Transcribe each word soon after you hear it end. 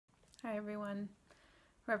Hi everyone,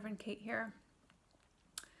 Reverend Kate here.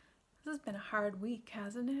 This has been a hard week,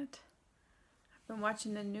 hasn't it? I've been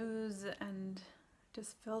watching the news and it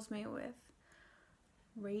just fills me with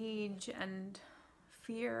rage and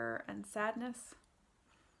fear and sadness.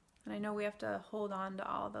 And I know we have to hold on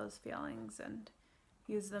to all those feelings and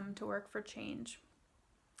use them to work for change.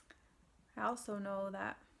 I also know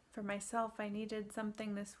that for myself, I needed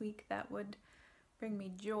something this week that would bring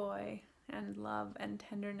me joy and love and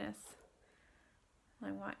tenderness.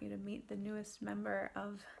 I want you to meet the newest member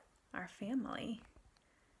of our family.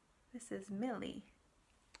 This is Millie.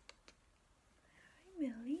 Hi,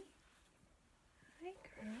 Millie. Hi,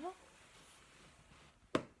 girl.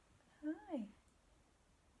 Hi.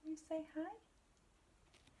 You say hi?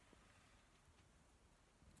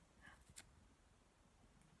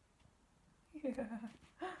 Yeah.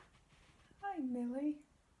 Hi, Millie.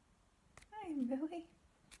 Hi, Millie.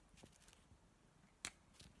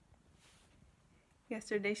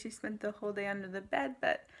 Yesterday she spent the whole day under the bed,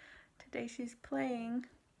 but today she's playing.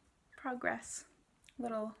 Progress.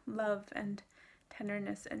 Little love and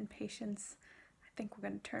tenderness and patience. I think we're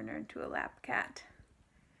going to turn her into a lap cat.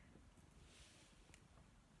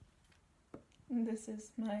 And this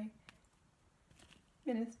is my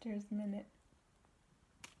Minister's Minute.